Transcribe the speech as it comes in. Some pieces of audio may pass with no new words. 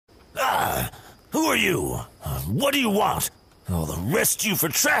Who are you? What do you want? I'll arrest you for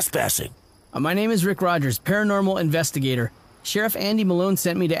trespassing. My name is Rick Rogers, paranormal investigator. Sheriff Andy Malone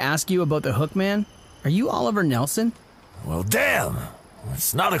sent me to ask you about the Hook Man. Are you Oliver Nelson? Well, damn.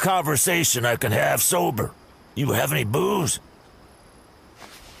 It's not a conversation I can have sober. You have any booze?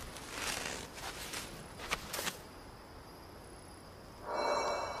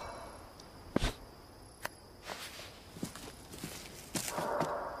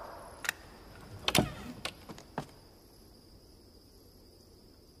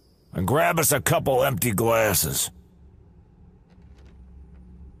 And grab us a couple empty glasses.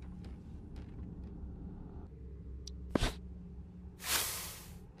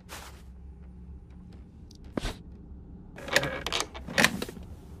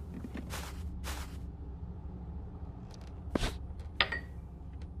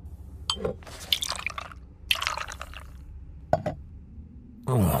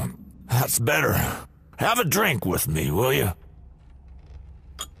 Oh, that's better. Have a drink with me, will you?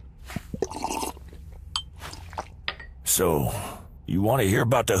 So, you want to hear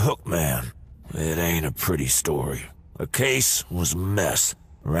about the Hook Man? It ain't a pretty story. The case was a mess.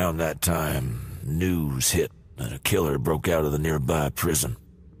 Around that time, news hit that a killer broke out of the nearby prison.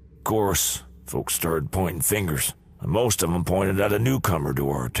 Of course, folks started pointing fingers, and most of them pointed at a newcomer to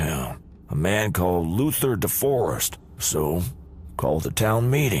our town, a man called Luther DeForest. So, called a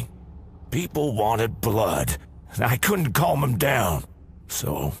town meeting. People wanted blood, and I couldn't calm them down.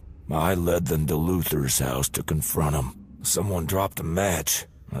 So, I led them to Luther's house to confront him. Someone dropped a match.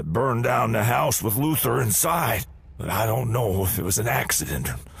 I burned down the house with Luther inside, but I don't know if it was an accident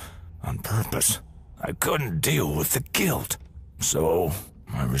or on purpose. I couldn't deal with the guilt, so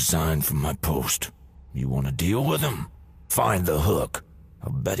I resigned from my post. You want to deal with him? Find the Hook.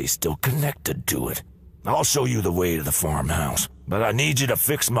 I'll bet he's still connected to it. I'll show you the way to the farmhouse, but I need you to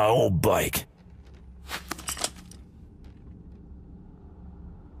fix my old bike.